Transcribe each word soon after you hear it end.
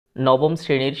নবম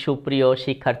শ্রেণীর সুপ্রিয়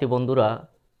শিক্ষার্থী বন্ধুরা,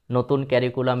 নতুন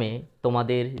ক্যারিকুলামে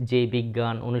তোমাদের যে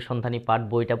বিজ্ঞান অনুসন্ধানী পাঠ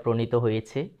বইটা প্রণীত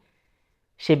হয়েছে,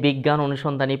 সে বিজ্ঞান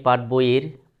অনুসন্ধানী পাঠ বইয়ের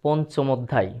পঞ্চম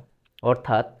অধ্যায়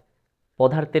অর্থাৎ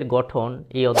পদার্থের গঠন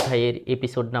এই অধ্যায়ের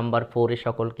এপিসোড নাম্বার 4-এ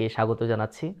সকলকে স্বাগত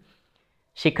জানাচ্ছি।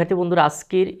 শিক্ষার্থী বন্ধুরা,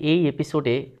 আজকের এই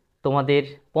এপিসোডে তোমাদের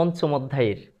পঞ্চম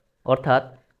অধ্যায়ের অর্থাৎ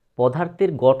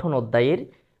পদার্থের গঠন অধ্যায়ের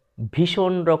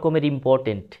ভীষণ রকমের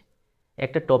ইম্পর্টেন্ট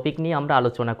একটা টপিক নিয়ে আমরা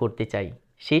আলোচনা করতে চাই।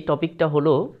 সেই টপিকটা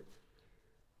হলো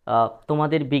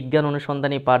তোমাদের বিজ্ঞান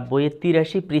অনুসন্ধানী পাঠ বইয়ের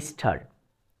 83 পৃষ্ঠার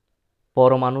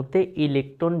পরমাণুতে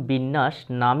ইলেকট্রন বিন্যাস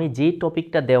নামে যে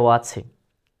টপিকটা দেওয়া আছে,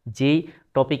 যেই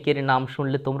টপিকের নাম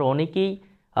শুনলে তোমরা অনেকেই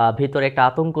ভেতরে একটা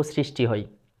আতঙ্ক সৃষ্টি হয়,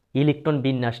 ইলেকট্রন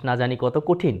বিন্যাস না জানি কত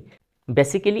কঠিন।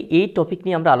 বেসিক্যালি এই টপিক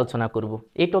নিয়ে আমরা আলোচনা করব।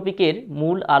 এই টপিকের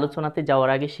মূল আলোচনাতে যাওয়ার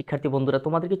আগে শিক্ষার্থী বন্ধুরা,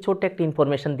 তোমাদেরকে ছোট্ট একটা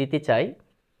ইনফরমেশান দিতে চাই।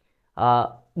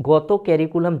 গত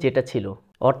ক্যারিকুলাম যেটা ছিল,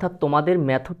 অর্থাৎ তোমাদের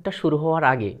মেথডটা শুরু হওয়ার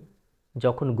আগে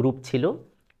যখন গ্রুপ ছিল,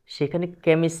 সেখানে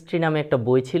কেমিস্ট্রি নামে একটা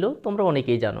বই ছিল, তোমরা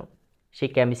অনেকেই জানো। সেই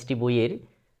কেমিস্ট্রি বইয়ের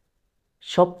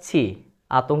সবচেয়ে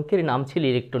আতঙ্কের নাম ছিল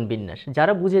ইলেকট্রন বিন্যাস।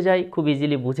 যারা বুঝে যায় খুব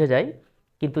ইজিলি বুঝে যায়,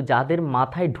 কিন্তু যাদের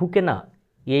মাথায় ঢুকে না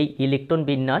এই ইলেকট্রন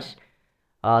বিন্যাস,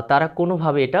 তারা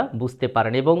কোনোভাবে এটা বুঝতে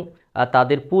পারেন এবং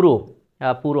তাদের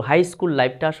পুরো হাই স্কুল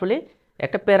লাইফটা আসলে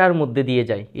একটা প্যারার মধ্যে দিয়ে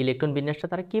যায়। ইলেকট্রন বিন্যাসটা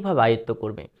তারা কীভাবে আয়ত্ত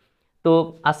করবে। তো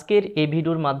আজকের এই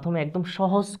ভিডিওর মাধ্যমে একদম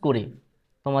সহজ করে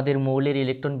তোমাদের মৌলের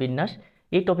ইলেকট্রন বিন্যাস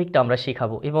এই টপিকটা আমরা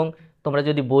শেখাবো। এবং তোমরা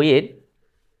যদি বইয়ের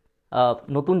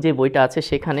নতুন যে বইটা আছে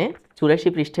সেখানে 84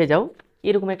 পৃষ্ঠায় যাও,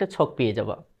 এরকম একটা ছক পেয়ে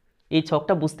যাবা। এই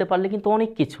ছকটা বুঝতে পারলে কিন্তু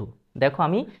অনেক কিছু, দেখো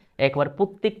আমি একবার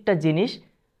প্রত্যেকটা জিনিস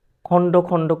খণ্ড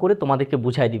খণ্ড করে তোমাদেরকে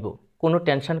বুঝাই দিব, কোনো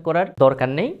টেনশন করার দরকার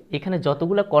নেই। এখানে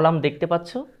যতগুলো কলাম দেখতে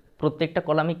পাচ্ছ, প্রত্যেকটা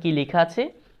কলামে কি লেখা আছে,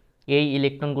 এই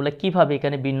ইলেকট্রনগুলো কিভাবে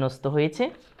এখানে বিন্যস্ত হয়েছে,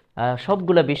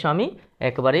 সবগুলো বিষয় আমি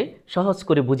একেবারে সহজ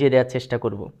করে বুঝিয়ে দেওয়ার চেষ্টা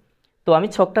করব। তো আমি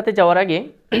ছকটাতে যাওয়ার আগে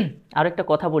আরও একটা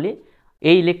কথা বলি।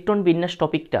 এই ইলেকট্রন বিন্যাস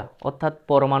টপিকটা, অর্থাৎ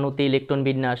পরমাণুতে ইলেকট্রন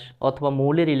বিন্যাস অথবা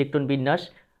মৌলের ইলেকট্রন বিন্যাস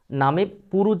নামে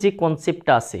পুরো যে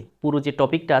কনসেপ্টটা আছে, পুরো যে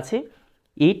টপিকটা আছে,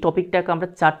 এই টপিকটাকে আমরা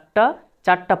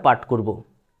চারটা পার্ট করব।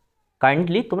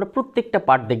 কাইন্ডলি তোমরা প্রত্যেকটা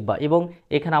পার্ট দেখবা এবং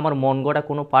এখানে আমার মন গড়া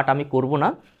কোনো পার্ট আমি করব না।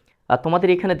 তোমাদের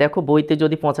এখানে দেখো বইতে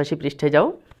যদি 85 পৃষ্ঠায় যাও,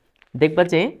 দেখবা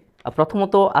যে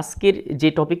প্রথমত আজকের যে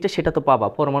টপিকটা সেটা তো পাবা,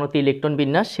 পরমাণুতে ইলেকট্রন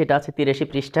বিন্যাস, সেটা আছে 83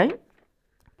 পৃষ্ঠায়।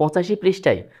 85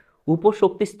 পৃষ্ঠায়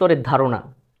উপশক্তি স্তরের ধারণা,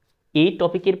 এই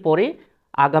টপিকের পরে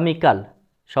আগামীকাল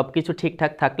সব কিছু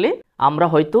ঠিকঠাক থাকলে আমরা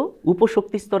হয়তো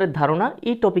উপশক্তি স্তরের ধারণা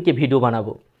এই টপিকে ভিডিও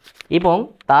বানাবো। এবং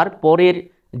তারপরের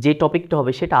যে টপিকটা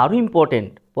হবে সেটা আরও ইম্পর্টেন্ট,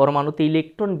 পরমাণুতে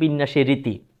ইলেকট্রন বিন্যাসের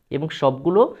রীতি, এবং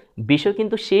সবগুলো বিষয়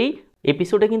কিন্তু সেই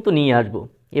এপিসোডে কিন্তু নিয়ে আসব।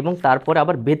 এবং তারপরে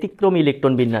আবার ব্যতিক্রম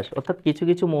ইলেকট্রন বিন্যাস, অর্থাৎ কিছু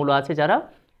কিছু মৌল আছে যারা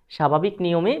স্বাভাবিক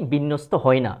নিয়মে বিন্যস্ত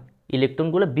হয় না,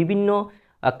 ইলেকট্রনগুলো বিভিন্ন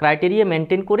ক্রাইটেরিয়া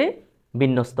মেনটেন করে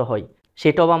বিন্যস্ত হয়,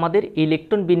 সেটাও আমাদের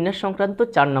ইলেকট্রন বিন্যাস সংক্রান্ত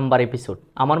 4 নম্বর এপিসোড।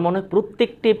 আমার মনে হয়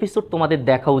প্রত্যেকটি এপিসোড তোমাদের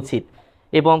দেখা উচিত।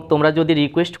 এবং তোমরা যদি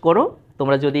রিকোয়েস্ট করো,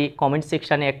 তোমরা যদি কমেন্ট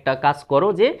সেকশানে একটা কাজ করো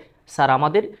যে স্যার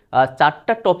আমাদের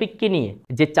 4টা টপিককে নিয়ে,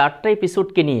 যে 4টা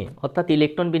এপিসোডকে নিয়ে, অর্থাৎ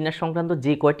ইলেকট্রন বিন্যাস সংক্রান্ত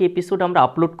যে কয়টি এপিসোড আমরা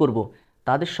আপলোড করব,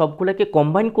 তাদের সবগুলোকে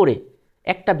কম্বাইন করে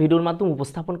একটা ভিডিওর মাধ্যমে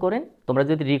উপস্থাপন করেন। তোমরা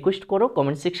যদি রিকোয়েস্ট করো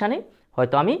কমেন্ট সেকশানে,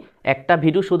 হয়তো আমি একটা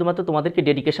ভিডিও শুধুমাত্র তোমাদেরকে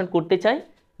ডেডিকেশন করতে চাই,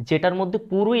 যেটার মধ্যে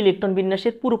পুরো ইলেকট্রন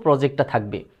বিন্যাসের পুরো প্রজেক্টটা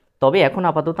থাকবে। তবে এখন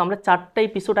আপাতত আমরা 4টা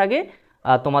এপিসোড আগে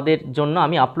তোমাদের জন্য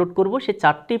আমি আপলোড করব, সেই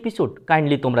 4টি এপিসোড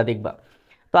কাইন্ডলি তোমরা দেখবা।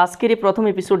 তো আজকের এই প্রথম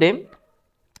এপিসোডে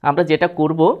আমরা যেটা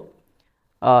করব,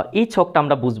 এই ছকটা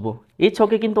আমরা বুঝবো। এই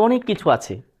ছকে কিন্তু অনেক কিছু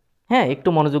আছে, হ্যাঁ, একটু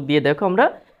মনোযোগ দিয়ে দেখো, আমরা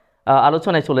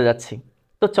আলোচনায় চলে যাচ্ছি।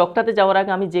 তো ছকটাতে যাওয়ার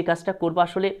আগে আমি যে কাজটা করব,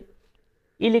 আসলে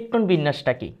ইলেকট্রন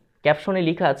বিন্যাসটা কি, ক্যাপশনে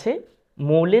লেখা আছে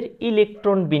মৌলের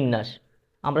ইলেকট্রন বিন্যাস।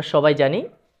 আমরা সবাই জানি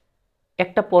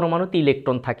একটা পরমাণুতে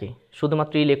ইলেকট্রন থাকে,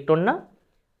 শুধুমাত্র ইলেকট্রন না,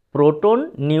 প্রোটন,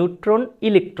 নিউট্রন,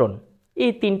 ইলেকট্রন,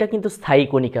 এই 3টা কিন্তু স্থায়ী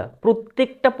কণিকা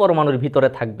প্রত্যেকটা পরমাণুর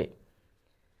ভিতরে থাকবে।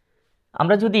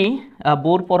 আমরা যদি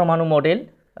বোর পরমাণু মডেল,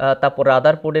 তারপর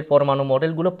রাদারফোর্ডের পরমাণু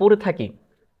মডেলগুলো পড়ে থাকি,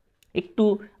 একটু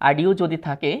আইডিয়া যদি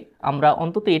থাকে, আমরা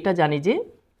অন্তত এটা জানি যে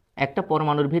একটা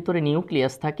পরমাণুর ভিতরে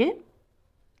নিউক্লিয়াস থাকে,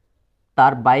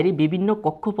 তার বাইরে বিভিন্ন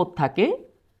কক্ষপথ থাকে,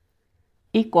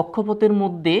 এই কক্ষপথের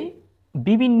মধ্যে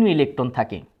বিভিন্ন ইলেকট্রন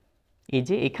থাকে। এই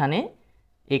যে এখানে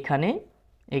এখানে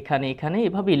এখানে এখানে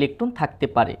এভাবে ইলেকট্রন থাকতে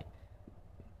পারে।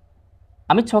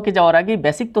 আমি ছকে যাওয়ার আগে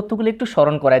বেসিক তথ্যগুলো একটু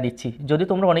স্মরণ করায় দিচ্ছি, যদি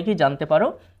তোমরা অনেকেই জানতে পারো,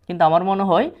 কিন্তু আমার মনে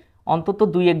হয় অন্তত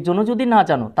 2-1 জনও যদি না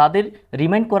জানো, তাদের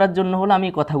রিমাইন্ড করার জন্য হলো আমি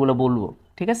এই কথাগুলো বলবো,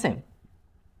 ঠিক আছে।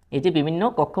 এই যে বিভিন্ন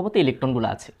কক্ষপথে ইলেকট্রনগুলো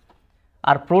আছে।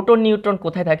 আর প্রোটন, নিউট্রন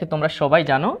কোথায় থাকে তোমরা সবাই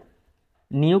জানো,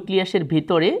 নিউক্লিয়াসের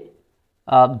ভিতরে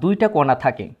 2টা কণা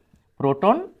থাকে,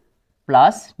 প্রোটন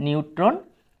প্লাস নিউট্রন,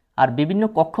 আর বিভিন্ন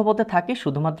কক্ষপথে থাকে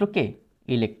শুধুমাত্র কে?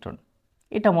 ইলেকট্রন।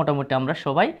 এটা মোটামুটি আমরা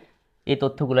সবাই এই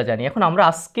তথ্যগুলো জানি। এখন আমরা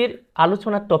আজকের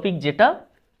আলোচনার টপিক যেটা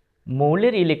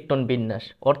মৌলের ইলেকট্রন বিন্যাস,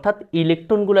 অর্থাৎ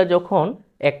ইলেকট্রনগুলো যখন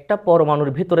একটা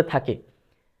পরমাণুর ভিতরে থাকে,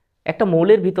 একটা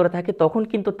মৌলের ভিতরে থাকে, তখন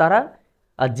কিন্তু তারা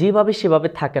যেভাবে সেভাবে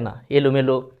থাকে না,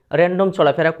 এলোমেলো র্যান্ডম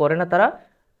চলাফেরা করে না, তারা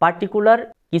পার্টিকুলার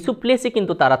কিছু প্লেসে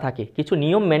কিন্তু তারা থাকে, কিছু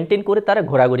নিয়ম মেনটেন করে তারা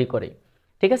ঘোরাঘুরি করে।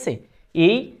 ঠিক আছে,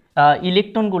 এই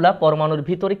ইলেকট্রনগুলা পরমাণুর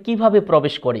ভিতরে কিভাবে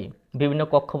প্রবেশ করে, বিভিন্ন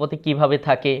কক্ষপথে কিভাবে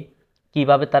থাকে,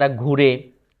 কিভাবে তারা ঘুরে,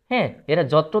 হ্যাঁ, এরা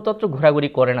যত্রতত্র ঘোরাঘুরি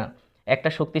করে না, একটা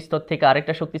শক্তিস্তর থেকে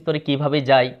আরেকটা শক্তিস্তরে কিভাবে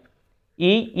যায়,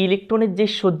 এই ইলেকট্রনের যে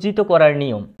সজ্জিত করার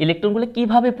নিয়ম, ইলেকট্রনগুলো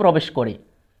কিভাবে প্রবেশ করে,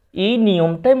 এই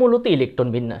নিয়মটাই মূলত ইলেকট্রন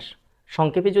বিন্যাস।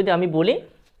 সংক্ষেপে যদি আমি বলি,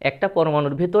 একটা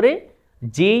পরমাণুর ভেতরে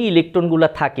যে ইলেকট্রনগুলো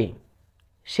থাকে,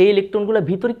 সেই ইলেকট্রনগুলো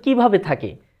ভিতরে কিভাবে থাকে,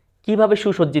 কিভাবে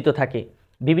সুসজ্জিত থাকে,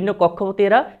 বিভিন্ন কক্ষপথে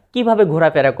এরা কিভাবে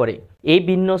ঘোরাফেরা করে, এই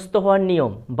বিন্যস্ত হওয়ার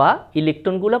নিয়ম বা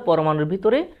ইলেকট্রনগুলো পরমাণুর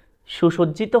ভিতরে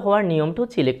সুসজ্জিত হওয়ার নিয়মটা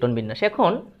হচ্ছে ইলেকট্রন বিন্যাস।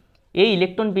 এখন এই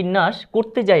ইলেকট্রন বিন্যাস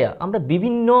করতে যাইয়া আমরা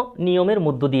বিভিন্ন নিয়মের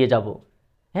মধ্য দিয়ে যাব।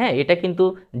 হ্যাঁ, এটা কিন্তু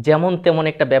যেমন তেমন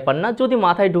একটা ব্যাপার না, যদি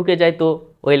মাথায় ঢুকে যায় তো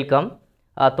ওয়েলকাম।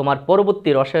 তোমার পরবর্তী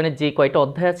রসায়নের যে কয়টা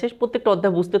অধ্যায় আছে প্রত্যেকটা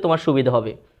অধ্যায় বুঝতে তোমার সুবিধা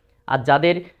হবে। আর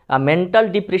যাদের মেন্টাল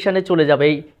ডিপ্রেশনে চলে যাবে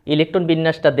এই ইলেকট্রন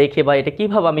বিন্যাসটা দেখে বা এটা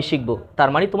কীভাবে আমি শিখবো, তার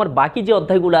মানে তোমার বাকি যে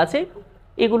অধ্যায়গুলো আছে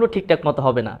এগুলো ঠিকঠাক মতো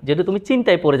হবে না, যেহেতু তুমি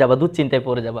চিন্তায় পড়ে যাবা, দুশ্চিন্তায়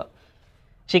পড়ে যাবা।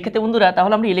 সেক্ষেত্রে বন্ধুরা,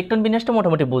 তাহলে আমরা ইলেকট্রন বিন্যাসটা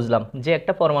মোটামুটি বুঝলাম যে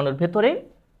একটা পরমাণুর ভেতরে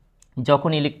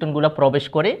যখন ইলেকট্রনগুলো প্রবেশ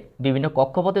করে বিভিন্ন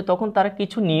কক্ষপথে, তখন তারা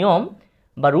কিছু নিয়ম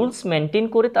বা রুলস মেনটেন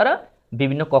করে তারা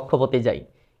বিভিন্ন কক্ষপথে যায়।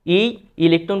 এই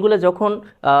ইলেকট্রনগুলো যখন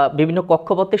বিভিন্ন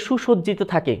কক্ষপথে সুসজ্জিত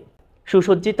থাকে,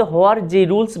 সুসজ্জিত হওয়ার যে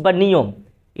রুলস বা নিয়ম,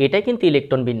 এটাই কিন্তু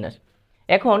ইলেকট্রন বিন্যাস।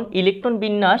 এখন ইলেকট্রন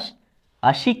বিন্যাস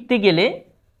শিখতে গেলে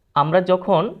আমরা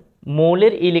যখন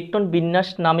মৌলের ইলেকট্রন বিন্যাস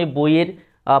নামে বইয়ের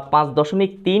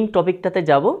 5.3 টপিকটাতে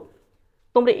যাব,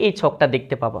 তোমরা এই ছকটা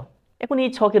দেখতে পাবা। এখন এই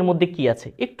ছকের মধ্যে কি আছে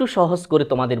একটু সহজ করে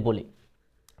তোমাদের বলি।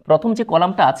 প্রথম যে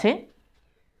কলামটা আছে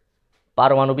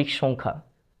পারমাণবিক সংখ্যা,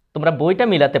 তোমরা বইটা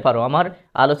মিলাতে পারো, আমার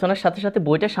আলোচনার সাথে সাথে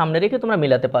বইটা সামনে রেখে তোমরা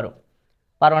মিলাতে পারো।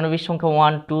 পারমাণবিক সংখ্যা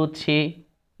 1 2 3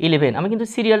 11। আমি কিন্তু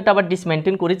সিরিয়ালটা আবার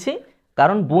ডিসমেনটেন করেছি,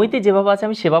 কারণ বইতে যেভাবে আছে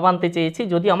আমি সেভাবে আনতে চেয়েছি।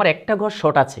 যদি আমার একটা ঘর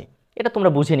শর্ট আছে, এটা তোমরা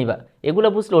বুঝে নিবা, এগুলো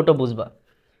বুঝলে ওটা বুঝবা।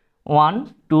 1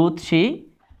 2 3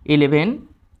 11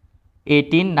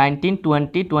 18 19 20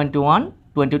 21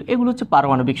 22, এগুলো হচ্ছে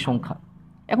পারমাণবিক সংখ্যা।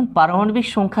 এখন পারমাণবিক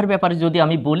সংখ্যার ব্যাপারে যদি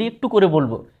আমি বলি, একটু করে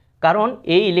বলবো, কারণ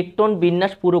এই ইলেকট্রন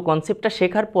বিন্যাস পুরো কনসেপ্টটা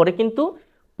শেখার পরে কিন্তু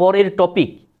পরের টপিক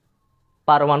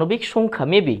পারমাণবিক সংখ্যা,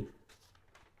 maybe,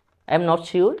 I am not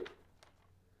sure,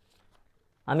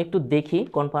 আমি একটু দেখি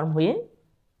কনফার্ম হয়ে।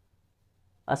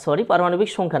 সরি, পারমাণবিক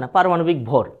সংখ্যা না, পারমাণবিক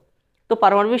ভর। তো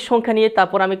পারমাণবিক সংখ্যা নিয়ে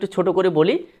তারপর আমি একটু ছোট করে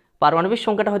বলি। পারমাণবিক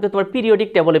সংখ্যাটা হয়তো তোমার পিরিয়ডিক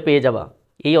টেবলে পেয়ে যাবা,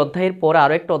 এই অধ্যায়ের পরে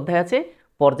আরও একটা অধ্যায় আছে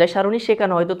পর্যায় সারণী,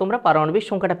 সেখানে হয়তো তোমরা পারমাণবিক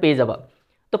সংখ্যাটা পেয়ে যাবা।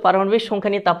 তো পারমাণবিক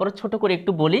সংখ্যা নিয়ে তারপরে ছোট করে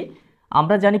একটু বলি।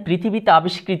 আমরা জানি পৃথিবীতে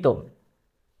আবিষ্কৃত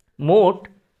মোট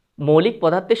মৌলিক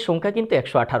পদার্থের সংখ্যা কিন্তু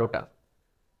 118টা।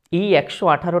 এই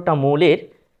 118টা মৌলের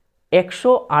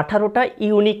 118টা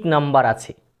ইউনিক নাম্বার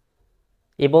আছে,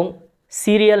 এবং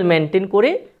সিরিয়াল মেনটেন করে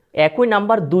একই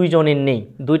নাম্বার দুইজনের নেই,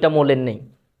 দুইটা মৌলের নেই।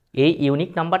 এই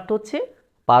ইউনিক নাম্বারটা হচ্ছে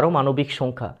পারমাণবিক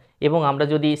সংখ্যা। এবং আমরা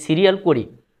যদি সিরিয়াল করি,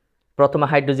 প্রথমে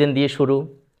হাইড্রোজেন দিয়ে শুরু,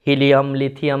 helium,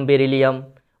 lithium, beryllium,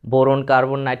 boron,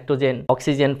 carbon, nitrogen,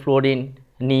 oxygen, fluorine,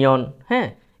 নিয়ন, হ্যাঁ,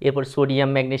 এরপর সোডিয়াম,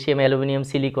 ম্যাগনেসিয়াম, অ্যালুমিনিয়াম,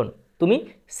 সিলিকন। তুমি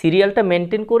সিরিয়ালটা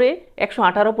মেনটেন করে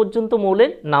 118 পর্যন্ত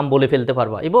মৌলের নাম বলে ফেলতে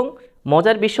পারবা। এবং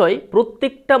মজার বিষয়,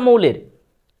 প্রত্যেকটা মৌলের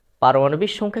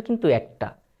পারমাণবিক সংখ্যা কিন্তু একটা,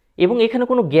 এবং এখানে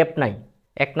কোনো গ্যাপ নাই।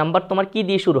 1 নাম্বার তোমার কি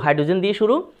দিয়ে শুরু? হাইড্রোজেন দিয়ে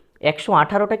শুরু,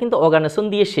 118টা কিন্তু অর্গানেশন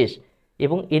দিয়ে শেষ,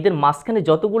 এবং এদের মাঝখানে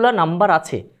যতগুলা নাম্বার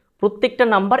আছে প্রত্যেকটা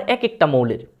নাম্বার এক একটা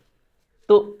মৌলের।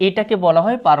 তো এটাকে বলা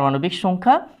হয় পারমাণবিক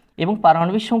সংখ্যা। এবং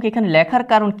পারমাণবিক সংখ্যা এখানে লেখার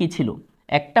কারণ কি ছিল?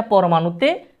 একটা পরমাণুতে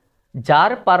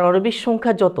যার পারমাণবিক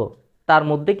সংখ্যা যত, তার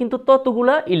মধ্যে কিন্তু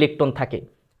ততগুলা ইলেকট্রন থাকে।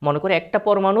 মনে করে একটা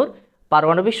পরমাণুর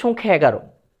পারমাণবিক সংখ্যা 11,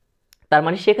 তার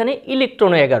মানে সেখানে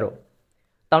ইলেকট্রনও 11।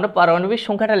 তো আমরা পারমাণবিক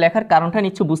সংখ্যাটা লেখার কারণটা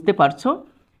নিশ্চয় বুঝতে পারছো।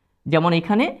 যেমন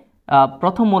এখানে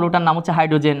প্রথম মৌলটার নাম হচ্ছে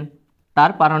হাইড্রোজেন,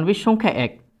 তার পারমাণবিক সংখ্যা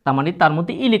 1, তার মানে তার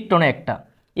মধ্যে ইলেকট্রন একটা,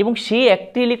 এবং সেই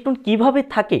একটি ইলেকট্রন কিভাবে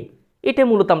থাকে এটা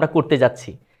মূলত আমরা করতে যাচ্ছি।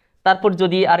 তারপর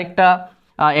যদি আরেকটা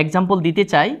এক্সাম্পল দিতে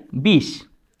চাই, 20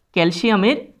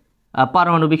 ক্যালসিয়ামের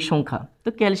পারমাণবিক সংখ্যা। তো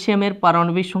ক্যালসিয়ামের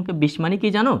পারমাণবিক সংখ্যা 20 মানে কি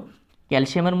জানো?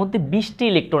 ক্যালসিয়ামের মধ্যে 20টি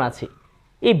ইলেকট্রন আছে।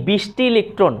 এই 20টি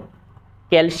ইলেকট্রন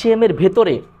ক্যালসিয়ামের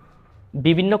ভেতরে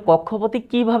বিভিন্ন কক্ষপথে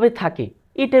কিভাবে থাকে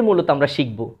এটাই মূলত আমরা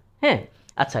শিখব। হ্যাঁ,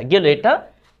 আচ্ছা, গেল এটা।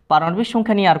 পারমাণবিক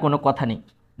সংখ্যা নিয়ে আর কোনো কথা নেই।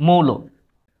 মৌল।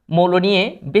 মৌল নিয়ে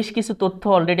বেশ কিছু তথ্য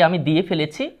অলরেডি আমি দিয়ে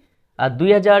ফেলেছি। আর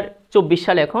 2024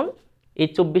 সাল এখন, এই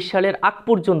 24 সালের আগ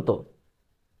পর্যন্ত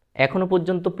এখনো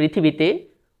পর্যন্ত পৃথিবীতে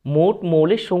মোট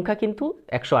মৌলের সংখ্যা কিন্তু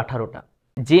 118টা।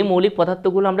 যে মৌলিক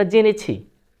পদার্থগুলো আমরা জেনেছি,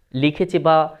 লিখেছি,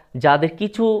 বা যাদের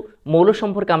কিছু মৌল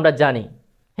সম্পর্কে আমরা জানি,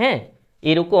 হ্যাঁ,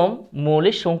 এরকম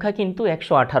মৌলের সংখ্যা কিন্তু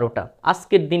 118টা।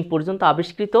 আজকের দিন পর্যন্ত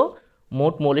আবিষ্কৃত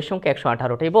মোট মৌলের সংখ্যা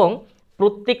 118টা, এবং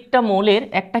প্রত্যেকটা মৌলের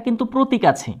একটা কিন্তু প্রতীক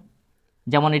আছে।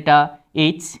 যেমন এটা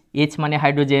এইচ মানে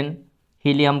হাইড্রোজেন,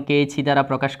 হিলিয়ামকে He দ্বারা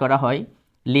প্রকাশ করা হয়,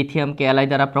 লিথিয়ামকে Li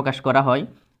দ্বারা প্রকাশ করা হয়,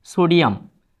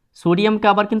 সোডিয়ামকে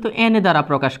আবার কিন্তু Na দ্বারা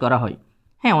প্রকাশ করা হয়।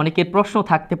 হ্যাঁ, অনেকের প্রশ্ন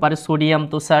থাকতে পারে, সোডিয়াম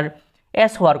তো স্যার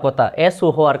SO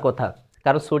হওয়ার কথা,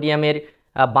 কারণ সোডিয়ামের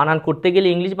বানান করতে গেলে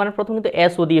ইংলিশ বানান প্রথম কিন্তু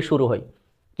SO দিয়ে শুরু হয়।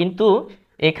 কিন্তু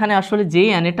এখানে আসলে যে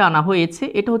Na আনা হয়েছে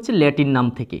এটা হচ্ছে ল্যাটিন নাম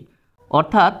থেকে,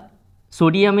 অর্থাৎ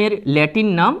সোডিয়ামের ল্যাটিন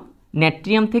নাম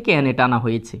নাট্রিয়াম থেকে Na আনা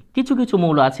হয়েছে। কিছু কিছু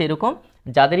মৌল আছে এরকম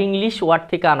যাদের ইংলিশ ওয়ার্ড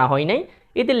থেকে আনা হয় নাই,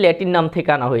 এদের ল্যাটিন নাম থেকে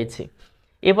আনা হয়েছে।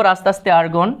 এরপর আস্তে আস্তে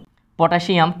argon,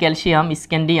 potassium, calcium,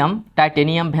 scandium,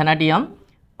 titanium, vanadium,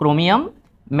 chromium,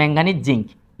 manganese, zinc,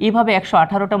 এইভাবে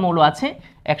 118টা মৌল আছে।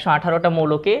 118টা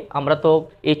মৌলকে আমরা তো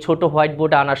এই ছোট হোয়াইট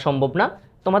বোর্ডে আনা সম্ভব না,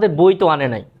 তোমাদের বই তো আনে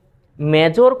নাই।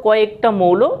 মেজর কয়েকটা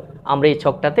মৌল আমরা এই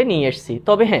ছকটাতে নিয়ে এসেছি।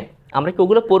 তবে হ্যাঁ, আমরা কি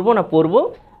ওগুলো পড়বো না? পড়বো।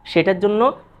 সেটার জন্য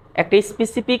একটা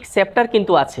স্পেসিফিক চ্যাপ্টার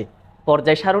কিন্তু আছে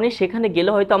পর্যায় সারণী, সেখানে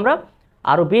গেলে হয়তো আমরা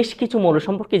আরও বেশ কিছু মৌল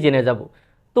সম্পর্কে জেনে যাব।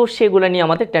 তো সেগুলো নিয়ে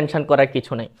আমাদের টেনশন করার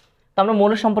কিছু নেই। তো আমরা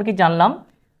মৌল সম্পর্কে জানলাম।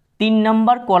 3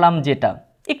 নম্বর কলাম যেটা,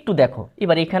 একটু দেখো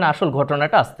এবার এখানে আসল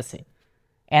ঘটনাটা আসতেছে।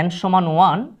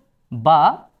 n=1 বা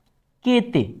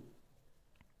কেতে,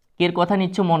 এর কথা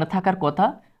নিশ্চয় মনে থাকার কথা।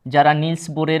 যারা নিলস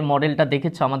বোরের মডেলটা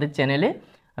দেখেছো আমাদের চ্যানেলে,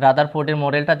 রাদারফোর্ডের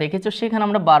মডেলটা দেখেছো, সেখানে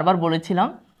আমরা বারবার বলেছিলাম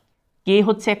কে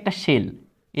হচ্ছে একটা শেল।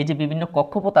 এই যে বিভিন্ন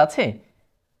কক্ষপথ আছে,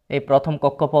 এই প্রথম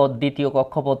কক্ষপথ, দ্বিতীয়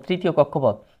কক্ষপথ, তৃতীয়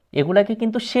কক্ষপথ, এগুলাকে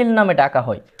কিন্তু শেল নামে ডাকা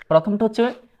হয়। প্রথমটা হচ্ছে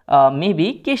মেবি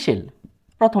কে শেল,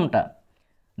 প্রথমটা।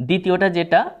 দ্বিতীয়টা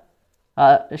যেটা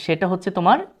সেটা হচ্ছে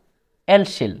তোমার এল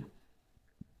শেল।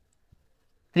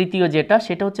 তৃতীয় যেটা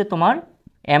সেটা হচ্ছে তোমার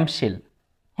এম শেল।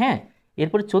 হ্যাঁ,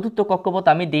 এরপরে চতুর্থ কক্ষপথ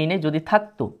আমি দিই না, যদি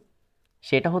থাকতো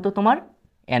সেটা হতো তোমার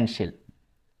এন শেল।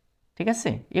 ঠিক আছে,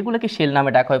 এগুলোকে শেল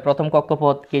নামে ডাকা হয়। প্রথম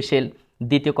কক্ষপথ কে শেল,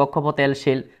 দ্বিতীয় কক্ষপথ এল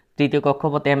শেল, তৃতীয়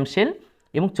কক্ষপথ এম শেল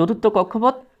এবং চতুর্থ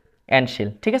কক্ষপথ এন শেল।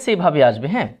 ঠিক আছে, এইভাবে আসবে।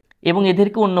 হ্যাঁ, এবং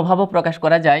এদেরকে অন্যভাবেও প্রকাশ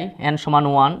করা যায়।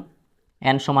 n=1,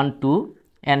 n=2,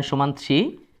 n=3,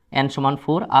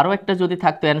 n=4, আরও একটা যদি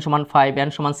থাকতো n=5,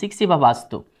 n=6, এভাবে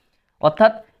আসতো।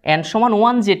 অর্থাৎ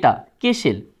n=1 যেটা কে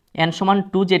শেল,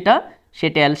 n=2 যেটা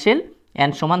সেটা এল শেল,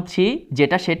 n=3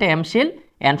 যেটা সেটা এম শেল,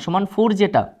 n=4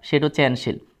 যেটা সেটা হচ্ছে এন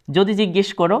শেল। যদি জিজ্ঞেস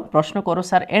করো, প্রশ্ন করো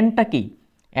স্যার এনটা কি,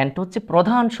 এনটা হচ্ছে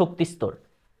প্রধান শক্তি স্তর।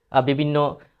 বিভিন্ন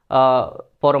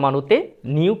পরমাণুতে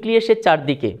নিউক্লিয়াসের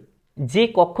চারদিকে যে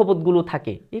কক্ষপথগুলো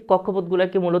থাকে, এই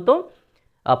কক্ষপথগুলোকে মূলত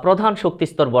প্রধান শক্তি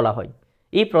স্তর বলা হয়।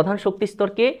 এই প্রধান শক্তি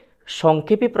স্তরকে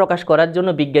সংক্ষেপে প্রকাশ করার জন্য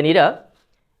বিজ্ঞানীরা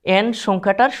এন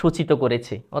সংখ্যাটার সূচিত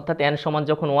করেছে। অর্থাৎ n সমান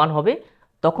যখন 1 হবে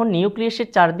তখন নিউক্লিয়াসের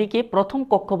চারদিকে প্রথম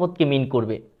কক্ষপথকে মিন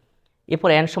করবে। এরপর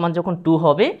n সমান যখন 2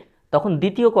 হবে তখন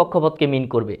দ্বিতীয় কক্ষপথকে মিন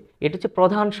করবে। এটা হচ্ছে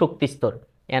প্রধান শক্তি স্তর।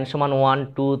 n=1,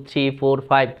 2, 3, 4,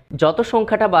 5, যত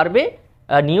সংখ্যাটা বাড়বে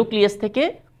নিউক্লিয়াস থেকে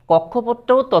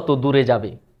কক্ষপথটাও তত দূরে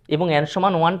যাবে। এবং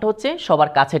n=1টা হচ্ছে সবার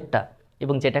কাছেরটা,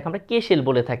 এবং যেটাকে আমরা কে শেল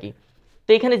বলে থাকি। তো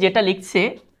এখানে যেটা লিখছে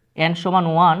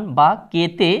n=1 বা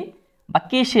কেতে বা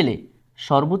কে শেলে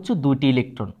সর্বোচ্চ 2টি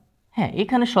ইলেকট্রন। হ্যাঁ,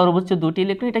 এখানে সর্বোচ্চ 2টি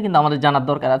ইলেকট্রন, এটা কিন্তু আমাদের জানার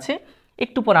দরকার আছে।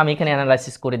 একটু পরে আমি এখানে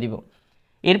অ্যানালাইসিস করে দিব।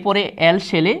 এরপরে এল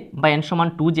শেলে বা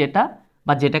n=2 যেটা,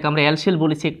 বা যেটাকে আমরা এল শেল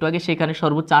বলেছি একটু আগে, সেখানে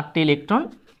সর্বোচ্চ 8টি ইলেকট্রন।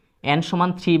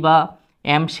 n=3 বা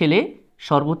এম শেলে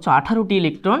সর্বোচ্চ 18টি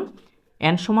ইলেকট্রন।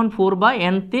 n=4 বা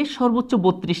এনতে সর্বোচ্চ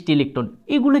 32টি ইলেকট্রন।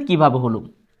 এগুলো কিভাবে হলো?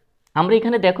 আমরা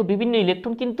এখানে দেখো বিভিন্ন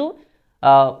ইলেকট্রন কিন্তু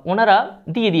ওনারা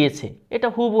দিয়ে দিয়েছে। এটা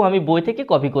হুবহু আমি বই থেকে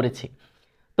কপি করেছি।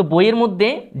 তো বইয়ের মধ্যে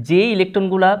যে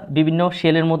ইলেকট্রনগুলা বিভিন্ন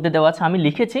শেলের মধ্যে দেওয়া আছে আমি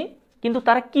লিখেছি, কিন্তু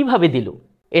তারা কিভাবে দিল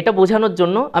এটা বোঝানোর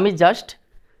জন্য আমি জাস্ট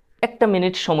 1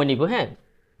 মিনিট সময় নিব। হ্যাঁ,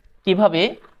 কিভাবে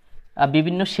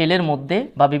বিভিন্ন শেলের মধ্যে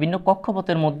বা বিভিন্ন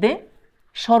কক্ষপথের মধ্যে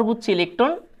সর্বোচ্চ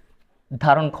ইলেকট্রন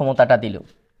ধারণ ক্ষমতাটা দিল।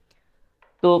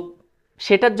 তো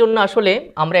সেটার জন্য আসলে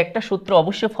আমরা একটা সূত্র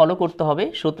অবশ্যই ফলো করতে হবে।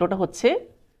 সূত্রটা হচ্ছে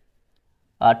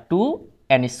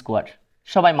 2n²।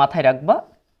 সবাই মাথায় রাখবা,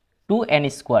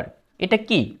 2n²। এটা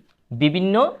কি?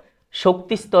 বিভিন্ন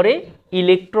শক্তি স্তরে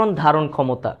ইলেকট্রন ধারণ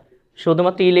ক্ষমতা।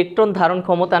 শুধুমাত্র ইলেকট্রন ধারণ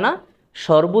ক্ষমতা না,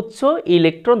 সর্বোচ্চ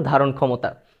ইলেকট্রন ধারণ ক্ষমতা।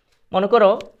 মনে করো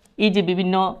এই যে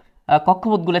বিভিন্ন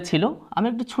কক্ষপথগুলো ছিল, আমি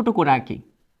একটু ছোট করে আঁকি।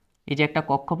 এই যে একটা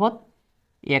কক্ষপথ,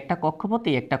 এই একটা কক্ষপথ,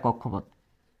 এই একটা কক্ষপথ।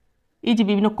 এই যে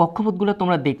বিভিন্ন কক্ষপথগুলো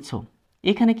তোমরা দেখছো,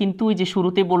 এখানে কিন্তু ওই যে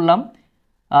শুরুতে বললাম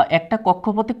একটা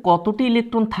কক্ষপথে কতটি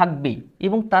ইলেকট্রন থাকবে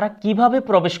এবং তারা কিভাবে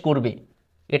প্রবেশ করবে,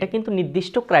 এটা কিন্তু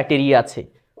নির্দিষ্ট ক্রাইটেরিয়া আছে।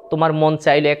 তোমার মন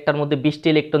চাইলে একটার মধ্যে 20টি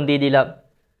ইলেকট্রন দিয়ে দিলা,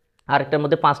 আরেকটার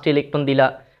মধ্যে 5টি ইলেকট্রন দিলা,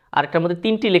 আরেকটার মধ্যে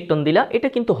 3টি ইলেকট্রন দিলা, এটা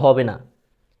কিন্তু হবে না।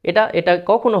 এটা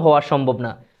কখনো হওয়া সম্ভব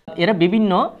না। এরা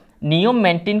বিভিন্ন নিয়ম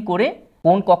মেনটেন করে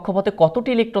কোন কক্ষপথে কতটি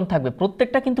ইলেকট্রন থাকবে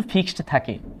প্রত্যেকটা কিন্তু ফিক্সড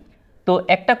থাকে। তো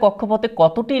একটা কক্ষপথে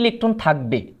কতটি ইলেকট্রন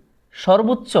থাকবে,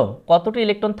 সর্বোচ্চ কতটি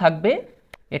ইলেকট্রন থাকবে,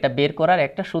 এটা বের করার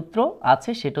একটা সূত্র আছে,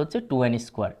 সেটা হচ্ছে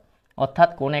 2n²। অর্থাৎ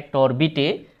কোন একটা অরবিটে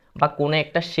বা কোন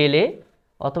একটা শেলে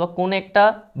অথবা কোন একটা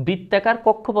বৃত্তাকার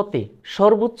কক্ষপথে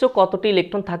সর্বোচ্চ কতটি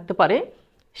ইলেকট্রন থাকতে পারে,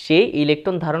 সেই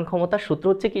ইলেকট্রন ধারণ ক্ষমতার সূত্র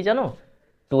হচ্ছে কি জানো,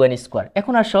 2n²।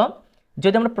 এখন আসো,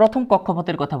 যদি আমরা প্রথম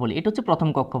কক্ষপথের কথা বলি, এটা হচ্ছে প্রথম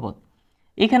কক্ষপথ,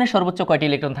 এখানে সর্বোচ্চ কয়টি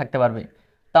ইলেকট্রন থাকতে পারবে?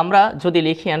 তো আমরা যদি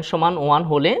লিখি n = 1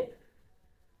 হলে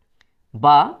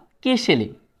বা কে শেলে,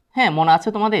 হ্যাঁ মনে আছে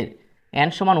তোমাদের n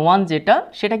 = 1 যেটা,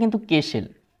 সেটা কিন্তু কে শেল।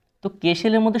 তো কে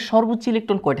শেলের মধ্যে সর্বোচ্চ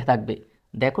ইলেকট্রন কয়টা থাকবে?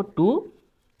 দেখো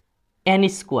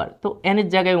 2n²। তো n এর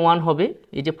জায়গায় 1 হবে,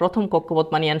 এই যে প্রথম কক্ষপথ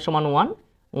মানে n = 1,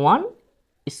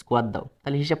 1² দাও,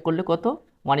 তাহলে হিসাব করলে কত?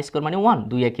 1² মানে 1,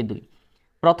 2 1 2।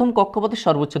 প্রথম কক্ষপথে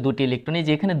সর্বোচ্চ 2টি ইলেকট্রন, এই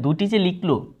যে এখানে 2টি যে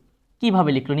লিখলো, কিভাবে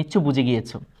লিখলো নিশ্চয় বুঝে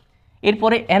গিয়েছো।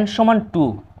 এরপরে n = 2,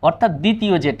 অর্থাৎ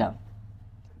দ্বিতীয় যেটা,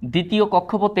 দ্বিতীয়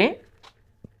কক্ষপথে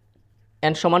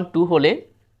n = 2 হলে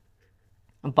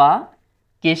বা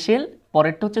কে শেল,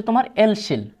 পরেরটা হচ্ছে তোমার এল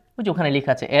শেল, ওই যে ওখানে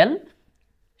লেখা আছে এল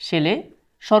শেলে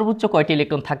সর্বোচ্চ কয়টি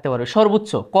ইলেকট্রন থাকতে পারবে?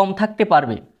 সর্বোচ্চ, কম থাকতে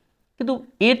পারবে কিন্তু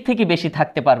এর থেকে বেশি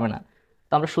থাকতে পারবে না।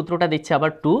 তো আমরা সূত্রটা দিচ্ছি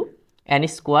আবার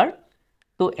 2n²।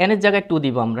 তো n এর জায়গায় 2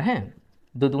 দিব আমরা, হ্যাঁ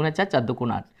 2 × 4, 4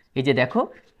 × 8। এই যে দেখো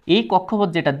এই কক্ষপথ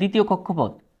যেটা দ্বিতীয়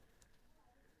কক্ষপথ,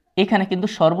 এখানে কিন্তু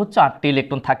সর্বোচ্চ 8টি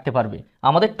ইলেকট্রন থাকতে পারবে।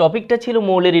 আমাদের টপিকটা ছিল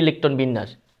মৌলের ইলেকট্রন বিন্যাস।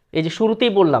 এই যে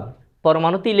শুরুতেই বললাম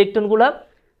পরমাণুতে ইলেকট্রনগুলা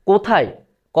কোথায়,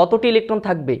 কতটি ইলেকট্রন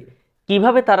থাকবে,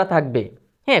 কিভাবে তারা থাকবে,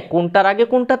 হ্যাঁ কোনটার আগে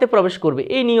কোনটাতে প্রবেশ করবে,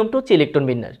 এই নিয়মটা হচ্ছে ইলেকট্রন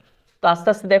বিন্যাস। তো আস্তে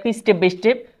আস্তে দেখো স্টেপ বাই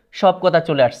স্টেপ সব কথা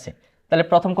চলে আসছে। তাহলে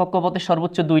প্রথম কক্ষপথে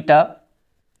সর্বোচ্চ 2টা,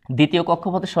 দ্বিতীয়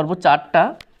কক্ষপথে সর্বোচ্চ 8টা।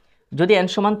 যদি n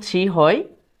 = 3 হয়,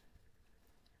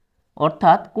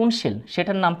 অর্থাৎ কোন শেল,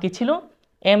 সেটার নাম কি ছিল?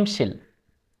 M shell.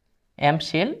 এম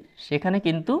শেল, সেখানে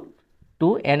কিন্তু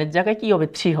 2n এর জায়গায় কি হবে?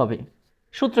 3 হবে।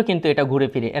 সূত্র কিন্তু এটা ঘুরে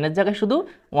ফিরে, n এর জায়গায় শুধু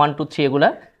 1 2 3 এগুলা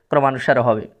ক্রমানুসারে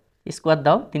হবে। স্কোয়ার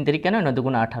দাও, 3 3 কেন 9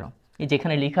 2 18। এই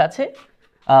যেখানে লেখা আছে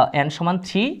n =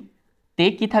 3 তে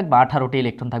কি থাকবে? 18টি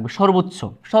ইলেকট্রন থাকবে,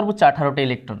 সর্বোচ্চ 18টি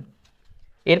ইলেকট্রন।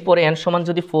 এরপরে n =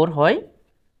 যদি 4 হয়,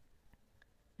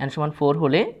 n = 4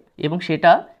 হলে এবং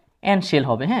সেটা n শেল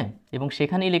হবে, হ্যাঁ এবং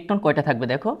সেখানে ইলেকট্রন কয়টা থাকবে?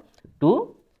 দেখো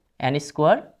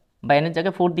 2n² বা n এর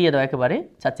জায়গায় 4 দিয়ে দাও একেবারে,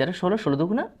 4 4 16,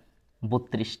 16 2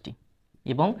 32টি।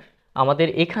 এবং আমাদের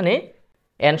এখানে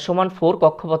n = 4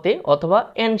 কক্ষপথে অথবা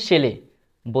n শেলে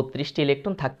 32টি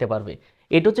ইলেকট্রন থাকতে পারবে।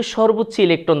 এটা হচ্ছে সর্বোচ্চ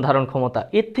ইলেকট্রন ধারণ ক্ষমতা,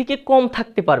 এর থেকে কম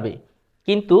থাকতে পারবে।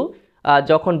 কিন্তু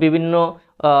যখন বিভিন্ন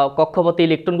কক্ষপথে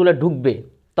ইলেকট্রনগুলো ঢুকবে,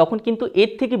 তখন কিন্তু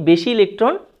এর থেকে বেশি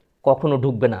ইলেকট্রন কখনো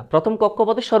ঢুকবে না। প্রথম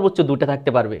কক্ষপথে সর্বোচ্চ 2টা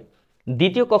থাকতে পারবে,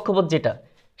 দ্বিতীয় কক্ষপথ যেটা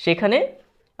সেখানে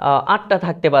 8টা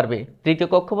থাকতে পারবে, তৃতীয়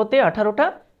কক্ষপথে 18টা,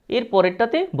 এর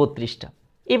পরেরটাতে 32টা।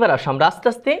 এবার আসো আমরা আস্তে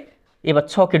আস্তে এবার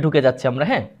 6কে ঢুকে যাচ্ছি আমরা,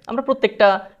 হ্যাঁ আমরা প্রত্যেকটা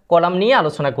কলাম নিয়ে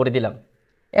আলোচনা করে দিলাম।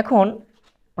 এখন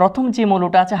প্রথম যে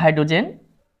মৌলটা আছে হাইড্রোজেন,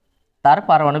 তার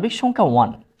পারমাণবিক সংখ্যা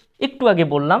 1। একটু আগে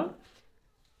বললাম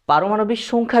পারমাণবিক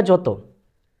সংখ্যা যত,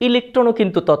 ইলেকট্রনও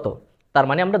কিন্তু তত। তার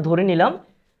মানে আমরা ধরে নিলাম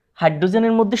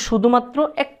হাইড্রোজেনের মধ্যে শুধুমাত্র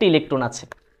একটি ইলেকট্রন আছে।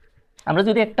 আমরা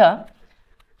যদি একটা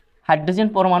হাইড্রোজেন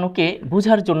পরমাণুকে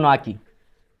বোঝার জন্য আঁকি,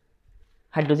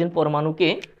 হাইড্রোজেন পরমাণুকে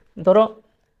ধরো,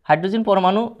 হাইড্রোজেন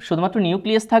পরমাণু শুধুমাত্র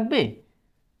নিউক্লিয়াস থাকবে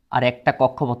আর একটা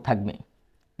কক্ষপথ থাকবে।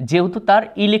 যেহেতু তার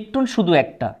ইলেকট্রন শুধু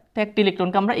একটা, তো একটা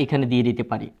ইলেকট্রনকে আমরা এখানে দিয়ে দিতে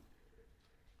পারি।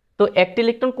 তো একটা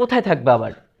ইলেকট্রন কোথায় থাকবে?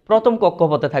 আবার প্রথম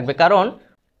কক্ষপথে থাকবে, কারণ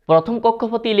প্রথম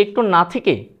কক্ষপথে ইলেকট্রন না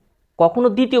থেকে কখনো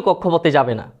দ্বিতীয় কক্ষপথে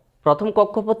যাবে না। প্রথম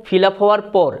কক্ষপথ ফিল আপ হওয়ার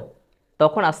পর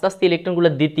তখন আস্তে আস্তে ইলেকট্রনগুলো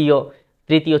দ্বিতীয়,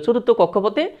 তৃতীয়, চতুর্থ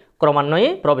কক্ষপথে ক্রমান্বয়ে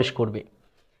প্রবেশ করবে।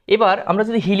 এবার আমরা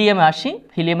যদি হিলিয়ামে আসি,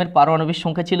 হিলিয়ামের পারমাণবিক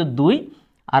সংখ্যা ছিল 2,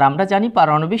 আর আমরা জানি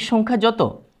পারমাণবিক সংখ্যা যত,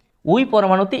 ওই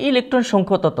পরমাণুতে ইলেকট্রন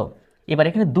সংখ্যা তত। এবার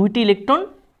এখানে 2টি ইলেকট্রন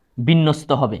বিন্যস্ত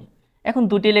হবে। এখন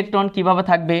 2টি ইলেকট্রন কিভাবে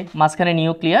থাকবে? মাঝখানে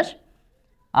নিউক্লিয়াস,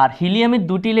 আর হিলিয়ামের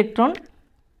 2টি ইলেকট্রন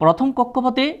প্রথম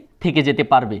কক্ষপথে থেকে যেতে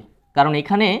পারবে, কারণ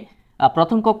এখানে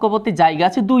প্রথম কক্ষপথে জায়গা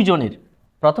আছে 2 জনের।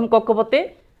 প্রথম কক্ষপথে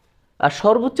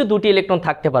সর্বোচ্চ 2টি ইলেকট্রন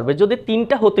থাকতে পারবে। যদি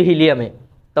 3টা হতো হিলিয়ামে,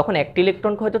 তখন একটি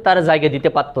ইলেকট্রনকে হয়তো তারা জায়গা দিতে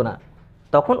পারতো না,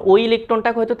 তখন ওই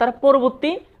ইলেকট্রনটাকে হয়তো তারা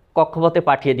পরবর্তী কক্ষপথে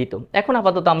পাঠিয়ে দিত। এখন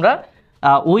আপাতত আমরা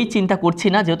ওই চিন্তা করছি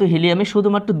না, যেহেতু হিলিয়ামে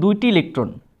শুধুমাত্র 2টি ইলেকট্রন,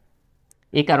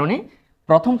 এই কারণে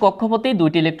প্রথম কক্ষপথেই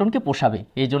 2টি ইলেকট্রনকে পোষাবে।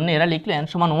 এই জন্য এরা লিখলো n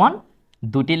 = 1,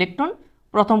 2টি ইলেকট্রন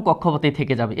প্রথম কক্ষপথেই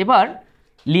থেকে যাবে। এবার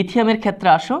লিথিয়ামের ক্ষেত্রে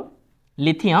আসো।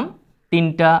 লিথিয়াম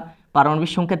 3টা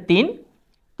পারমাণবিক সংখ্যা 3,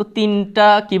 তো 3টা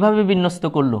কিভাবে বিন্যস্ত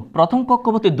করলো? প্রথম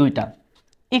কক্ষপথে 2টা,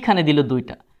 এখানে দিল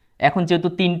 2টা। এখন যেহেতু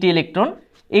 3টি ইলেকট্রন,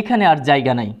 এখানে আর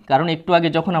জায়গা নাই, কারণ একটু আগে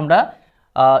যখন আমরা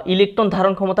ইলেকট্রন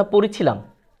ধারণ ক্ষমতা পড়েছিলাম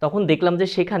তখন দেখলাম যে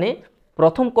সেখানে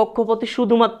প্রথম কক্ষপথে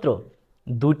শুধুমাত্র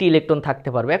 2টি ইলেকট্রন থাকতে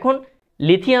পারবে। এখন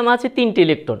লিথিয়াম আছে 3টি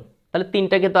ইলেকট্রন, তাহলে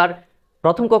 3টাকে তো আর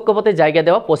প্রথম কক্ষপথে জায়গা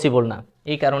দেওয়া পসিবল না।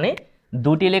 এই কারণে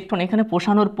 2টি ইলেকট্রন এখানে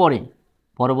পোষানোর পরে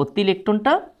পরবর্তী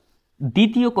ইলেকট্রনটা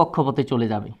দ্বিতীয় কক্ষপথে চলে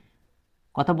যাবে।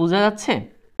 কথা বোঝা যাচ্ছে?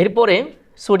 এরপরে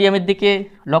সোডিয়ামের দিকে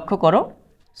লক্ষ্য করো।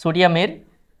 সোডিয়ামের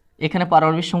এখানে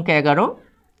পারমাণবিক সংখ্যা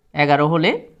 11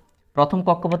 হলে প্রথম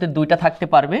কক্ষপথে 2টা থাকতে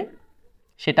পারবে,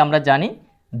 সেটা আমরা জানি।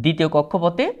 দ্বিতীয়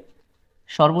কক্ষপথে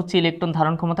সর্বোচ্চ ইলেকট্রন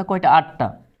ধারণ ক্ষমতা কয়টা? 8টা।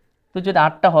 তো যদি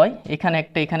 8টা হয়, এখানে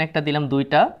একটা দিলাম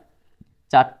 2টা,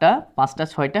 4টা, 5টা,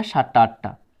 6টা, 7টা, 8টা,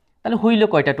 তাহলে হইল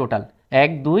কয়টা টোটাল?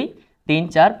 1 2 3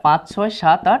 4 5 6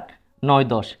 7 8 9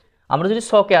 10। আমরা যদি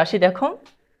 100-কে আসি, দেখো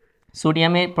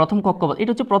সোডিয়ামের প্রথম কক্ষপথ, এটা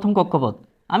হচ্ছে প্রথম কক্ষপথ।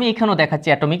 আমি এখানেও দেখাচ্ছি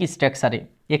অ্যাটমিক স্ট্রাকচারে,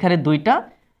 এখানে 2টা,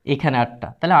 এখানে 8টা,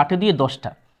 তাহলে 8 দিয়ে 10টা।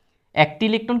 একটি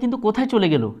ইলেকট্রন কিন্তু কোথায় চলে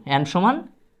গেল? n =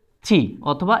 3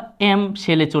 অথবা m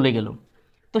শেলে চলে গেল।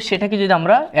 তো সেটাকে যদি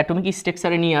আমরা অ্যাটমিক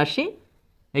স্ট্রাকচারে নিয়ে আসি,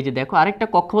 এই যে দেখো আরেকটা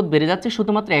কক্ষপথ বেড়ে যাচ্ছে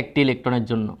শুধুমাত্র একটি ইলেকট্রনের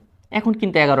জন্য। এখন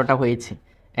কিন্তু 11টা হয়েছে।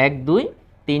 1 2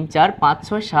 3 4 5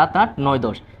 6 7 8 9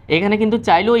 10। এখানে কিন্তু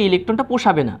চাইলেও এই ইলেকট্রনটা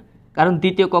পোষাবে না, কারণ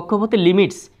দ্বিতীয় কক্ষপথে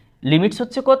লিমিটস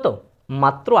হচ্ছে কত?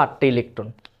 মাত্র 8টা ইলেকট্রন।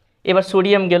 এবার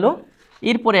সোডিয়াম গেল,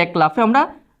 এরপরে এক লাফে আমরা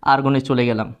আর্গনে চলে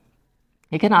গেলাম।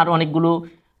 এখানে আরও অনেকগুলো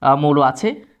মৌল আছে,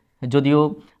 যদিও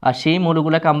সেই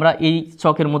মৌলগুলোকে আমরা এই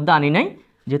চকের মধ্যে আনি নাই,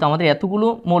 যেহেতু আমাদের এতগুলো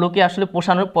মৌলকে আসলে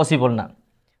পোষানো পসিবল না।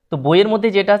 তো বইয়ের মধ্যে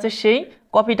যেটা আছে সেই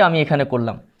কপিটা আমি এখানে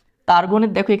করলাম। তা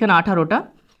আর্গনের দেখো এখানে 18টা।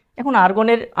 এখন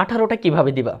আর্গনের 18টা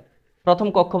কীভাবে দিবা? প্রথম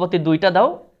কক্ষপথে 2টা দাও,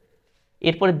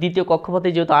 এরপরে দ্বিতীয় কক্ষপথে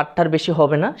যেহেতু 8টার বেশি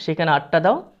হবে না, সেখানে 8টা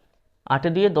দাও, 8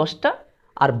 2 10টা,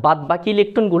 আর বাদ বাকি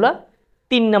ইলেকট্রনগুলা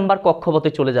 3 নাম্বার কক্ষপথে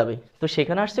চলে যাবে। তো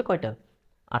সেখানে আসছে কয়টা?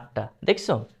 8টা।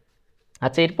 দেখছো?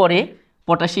 আচ্ছা, এরপরে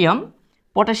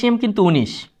পটাশিয়াম কিন্তু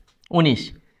 19।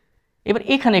 এবার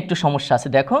এখানে একটু সমস্যা আছে,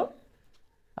 দেখো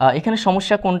এখানে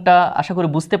সমস্যা কোনটা আশা করি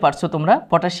বুঝতে পারছো তোমরা।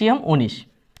 পটাশিয়াম 19,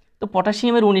 তো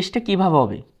পটাশিয়ামের 19টা কীভাবে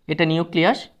হবে? এটা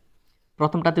নিউক্লিয়াস,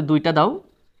 প্রথমটাতে 2টা দাও,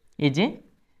 এই যে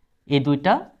এই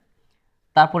 2টা,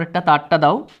 তারপরেরটা 8টা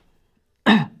দাও,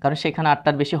 কারণ সেখানে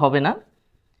 8টার বেশি হবে না,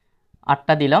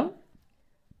 8টা দিলাম।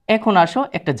 এখন আসো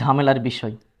একটা ঝামেলার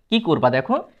বিষয়, কি করবা?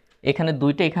 দেখো এখানে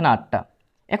 2টা, এখানে 8টা।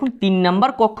 এখন 3 নাম্বার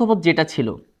কক্ষপথ যেটা ছিল,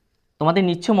 তোমাদের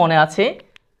নিশ্চয় মনে আছে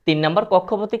 3 নাম্বার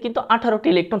কক্ষপথে কিন্তু 18টি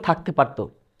ইলেকট্রন থাকতে পারত,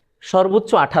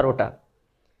 সর্বোচ্চ 18টা।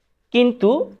 কিন্তু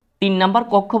 3 নাম্বার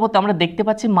কক্ষপথে আমরা দেখতে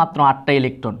পাচ্ছি মাত্র 8টা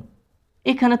ইলেকট্রন।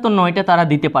 এখানে তো 9টা তারা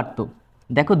দিতে পারত।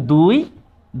 দেখো 2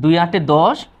 2 8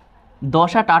 10,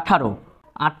 10 8 18,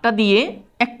 8টা দিয়ে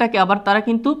একটাকে আবার তারা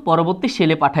কিন্তু পরবর্তী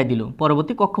শেলে পাঠায় দিল,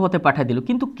 পরবর্তী কক্ষপথে পাঠায় দিল।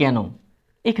 কিন্তু কেন?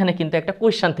 এখানে কিন্তু একটা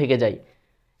কোয়েশ্চেন থেকে যায়।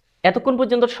 এতক্ষণ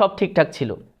পর্যন্ত সব ঠিকঠাক ছিল,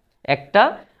 একটা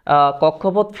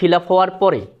কক্ষপথ ফিল আপ হওয়ার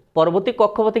পরে পরবর্তী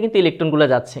কক্ষপথে কিন্তু ইলেকট্রনগুলো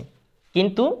যাচ্ছে,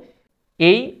 কিন্তু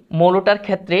এই মৌলটার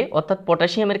ক্ষেত্রে অর্থাৎ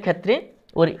পটাশিয়ামের ক্ষেত্রে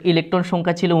ওর ইলেকট্রন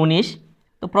সংখ্যা ছিল 19।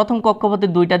 তো প্রথম কক্ষপথে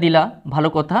 2টা দিলা, ভালো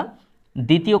কথা।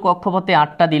 দ্বিতীয় কক্ষপথে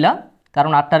 8টা দিলা,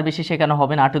 কারণ 8টার বেশি সেখানে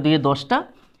হবে না, 8 2 10টা।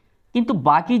 কিন্তু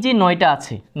বাকি যে 9টা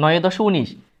আছে, 9 10 19,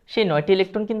 সেই 9টি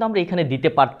ইলেকট্রন কিন্তু আমরা এখানে দিতে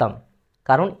পারতাম,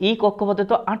 কারণ এই কক্ষপথে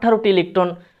তো 18টি ইলেকট্রন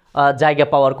জায়গা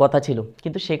পাওয়ার কথা ছিল,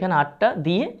 কিন্তু সেখানে 8টা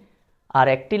দিয়ে আর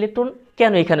একটি ইলেকট্রন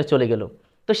কেন এখানে চলে গেল?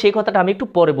 তো সেই কথাটা আমি একটু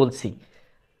পরে বলছি।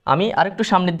 আমি আরেকটু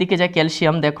সামনের দিকে যাই।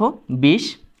 ক্যালসিয়াম দেখো 20,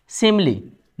 সেমলি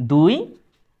 2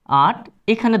 8,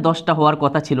 এখানে 10টা হওয়ার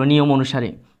কথা ছিল নিয়ম অনুসারে,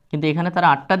 কিন্তু এখানে তারা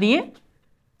 8টা দিয়ে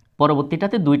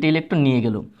পরবর্তীটাতে 2টা ইলেকট্রন নিয়ে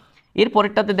গেল। এর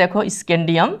পরেরটাতে দেখো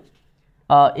স্ক্যান্ডিয়াম,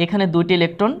 এখানে 2টি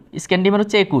ইলেকট্রন, স্ক্যান্ডিয়ামের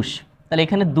হচ্ছে 21, তাহলে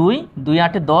এখানে 2 2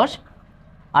 8 10,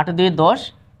 8 2 10,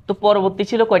 তো পরবর্তী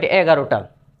ছিল কয়টা? 11টা।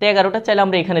 তো 11টা চাইলে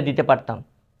আমরা এখানে দিতে পারতাম,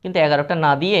 কিন্তু 11টা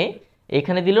না দিয়ে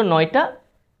এখানে দিল 9টা,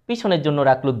 পিছনের জন্য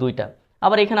রাখলো 2টা।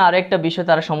 আবার এখানে আরও একটা বিষয়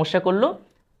তারা সমস্যা করলো,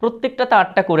 প্রত্যেকটাতে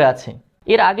 8টা করে আছে,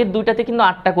 এর আগের 2টাতে কিন্তু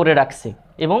 8টা করে রাখছে,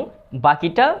 এবং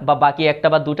বাকিটা বা বাকি একটা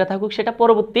বা 2টা থাকুক সেটা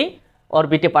পরবর্তী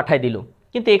অরবিটে পাঠায় দিল,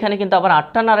 কিন্তু এখানে কিন্তু আবার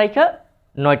 8টা না রাখা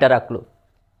 9টা রাখলো,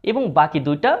 এবং বাকি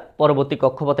 2টা পরবর্তী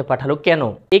কক্ষপথে পাঠালো। কেন?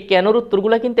 এই কেনর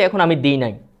উত্তরগুলো কিন্তু এখন আমি দিই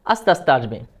নাই, আস্তে আস্তে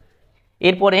আসবে।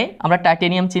 এরপরে আমরা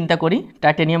টাইটেনিয়াম চিন্তা করি।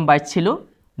 টাইটেনিয়াম 22 ছিল,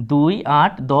 2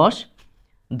 8 10,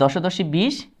 10 10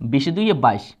 20, 20 2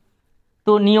 22,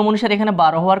 তো নিয়ম অনুসারে এখানে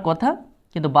 12 হওয়ার কথা,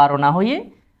 কিন্তু 12 না হয়ে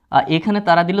এখানে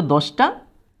তারা দিল 10টা,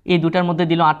 এই দুটার মধ্যে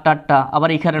দিল 8টা 8টা, আবার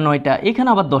এখানে 9টা, এখানে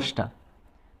আবার 10টা।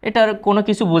 এটার কোনো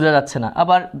কিছু বোঝা যাচ্ছে না।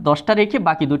 আবার 10টা রেখে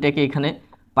বাকি দুটাকে এখানে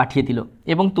পাঠিয়ে দিল।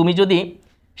 এবং তুমি যদি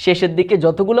শেষের দিকে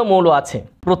যতগুলো মৌল আছে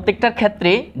প্রত্যেকটার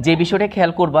ক্ষেত্রে যে বিষয়টা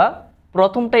খেয়াল করবা,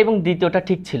 প্রথমটা এবং দ্বিতীয়টা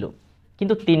ঠিক ছিল,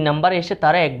 কিন্তু 3 নাম্বারে এসে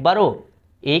তারা একবারও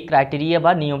এই ক্রাইটেরিয়া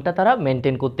বা নিয়মটা তারা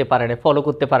মেনটেন করতে পারে না, ফলো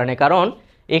করতে পারে না। কারণ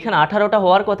এখানে 18টা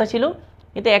হওয়ার কথা ছিল,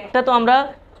 কিন্তু একটা তো আমরা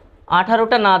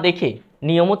 18টা না দেখে,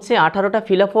 নিয়ম হচ্ছে 18টা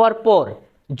ফিল আপ হওয়ার পর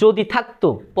যদি থাকতো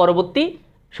পরবর্তী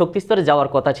শক্তিস্তরে যাওয়ার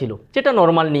কথা ছিল, যেটা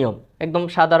নর্মাল নিয়ম, একদম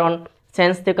সাধারণ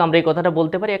সেন্স থেকে আমরা এই কথাটা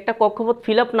বলতে পারি। একটা কক্ষপথ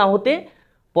ফিল আপ না হতে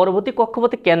পরবর্তী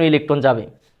কক্ষপথে কেন ইলেকট্রন যাবে?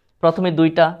 প্রথমে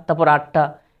 2টা, তারপর 8টা,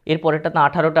 এরপরেরটা তো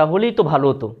 18টা হলেই তো ভালো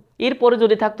হতো, এরপরে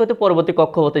যদি থাকতো হতে পরবর্তী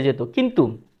কক্ষপথে যেত। কিন্তু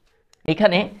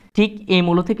এখানে ঠিক এই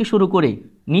মৌল থেকে শুরু করে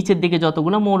নিচের দিকে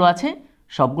যতগুলো মৌল আছে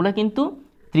সবগুলো কিন্তু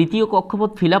তৃতীয়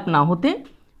কক্ষপথ ফিল আপ না হতে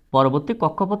পরবর্তী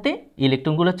কক্ষপথে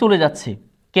ইলেকট্রনগুলো চলে যাচ্ছে।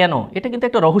 কেন? এটা কিন্তু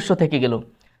একটা রহস্য থেকে গেল।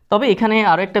 তবে এখানে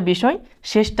আরও একটা বিষয়,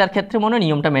 শেষটার ক্ষেত্রে মনে হয়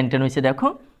নিয়মটা মেনটেন হয়েছে। দেখো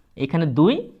এখানে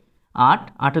 2, 8,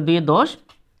 8 2 10,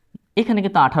 এখানে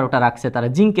কিন্তু 18টা রাখছে তারা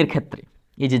জিঙ্কের ক্ষেত্রে।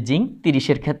 এই যে জিঙ্ক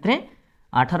 30-এর ক্ষেত্রে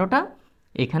 18টা,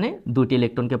 এখানে 2টি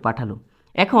ইলেকট্রনকে পাঠালো।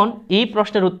 এখন এই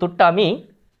প্রশ্নের উত্তরটা আমি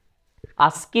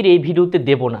আজকের এই ভিডিওতে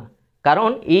দেব না, কারণ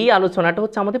এই আলোচনাটা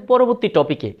হচ্ছে আমাদের পরবর্তী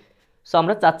টপিকে। সো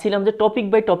আমরা চাচ্ছিলাম যে টপিক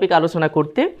বাই টপিক আলোচনা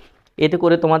করতে, এতে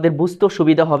করে তোমাদের বুঝতেও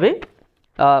সুবিধা হবে।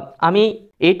 আমি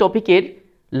এই টপিকের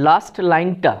লাস্ট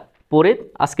লাইনটা পড়ে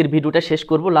আজকের ভিডিওটা শেষ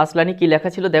করব। লাস্ট লাইনে কি লেখা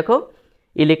ছিল দেখো,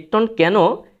 ইলেকট্রন কেন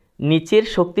নিচের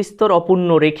শক্তিস্তর অপূর্ণ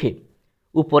রেখে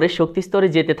উপরের শক্তিস্তরে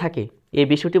যেতে থাকে, এই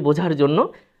বিষয়টি বোঝার জন্য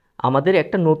আমাদের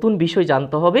একটা নতুন বিষয়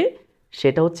জানতে হবে,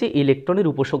 সেটা হচ্ছে ইলেকট্রনের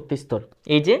উপশক্তিস্তর।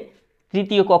 এই যে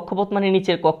তৃতীয় কক্ষপথ মানে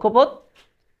নিচের কক্ষপথ,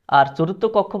 আর চতুর্থ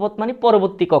কক্ষপথ মানে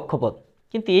পরবর্তী কক্ষপথ।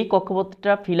 কিন্তু এই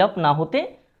কক্ষপথটা ফিল আপ না হতে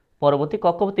পরবর্তী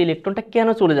কক্ষপথে ইলেকট্রনটা কেন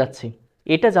চলে যাচ্ছে,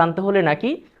 এটা জানতে হলে নাকি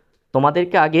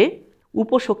তোমাদেরকে আগে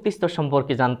উপশক্তিস্তর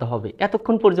সম্পর্কে জানতে হবে।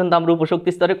 এতক্ষণ পর্যন্ত আমরা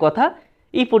উপশক্তিস্তরের কথা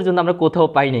এই পর্যন্ত আমরা কোথাও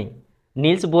পাই নাই।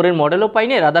 নিলস বোরের মডেলও পাই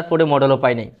নাই, রাদারফোর্ডের মডেলও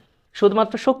পাই নাই,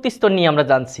 শুধুমাত্র শক্তিস্তর নিয়ে আমরা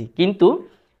জানছি। কিন্তু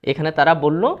এখানে তারা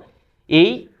বলল এই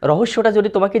রহস্যটা যদি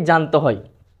তোমাকে জানতে হয়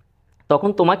তখন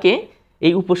তোমাকে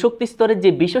এই উপশক্তি স্তরের যে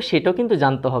বিষয় সেটাও কিন্তু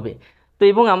জানতে হবে। তো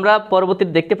এবং আমরা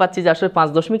পরবর্তীতে দেখতে পাচ্ছি যে আসলে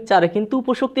 5.4-এ কিন্তু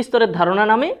উপশক্তি স্তরের ধারণা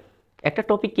নামে একটা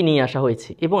টপিককে নিয়ে আসা হয়েছে,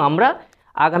 এবং আমরা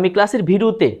আগামী ক্লাসের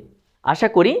ভিডিওতে আশা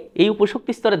করি এই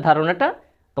উপশক্তি স্তরের ধারণাটা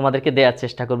তোমাদেরকে দেওয়ার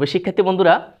চেষ্টা করবে। শিক্ষার্থী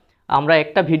বন্ধুরা, আমরা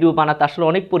একটা ভিডিও বানাতে আসলে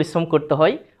অনেক পরিশ্রম করতে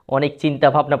হয়, অনেক চিন্তা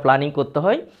ভাবনা প্ল্যানিং করতে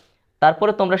হয়।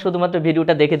 তারপরে তোমরা শুধুমাত্র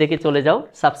ভিডিওটা দেখে দেখে চলে যাও,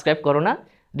 সাবস্ক্রাইব করো না।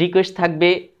 রিকোয়েস্ট থাকবে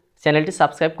চ্যানেলটি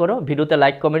সাবস্ক্রাইব করো, ভিডিওতে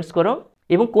লাইক কমেন্টস করো,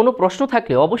 এবং কোনো প্রশ্ন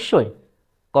থাকলে অবশ্যই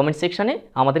কমেন্ট সেকশানে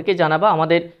আমাদেরকে জানাবা।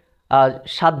 আমাদের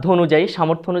সাধ্য অনুযায়ী,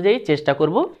 সামর্থ্য অনুযায়ী চেষ্টা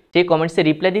করব সেই কমেন্টসে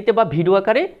রিপ্লাই দিতে বা ভিডিও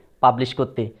আকারে পাবলিশ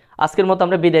করতে। আজকের মতো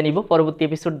আমরা বিদায় নিব, পরবর্তী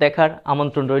এপিসোড দেখার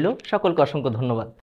আমন্ত্রণ রইল। সকলকে অসংখ্য ধন্যবাদ।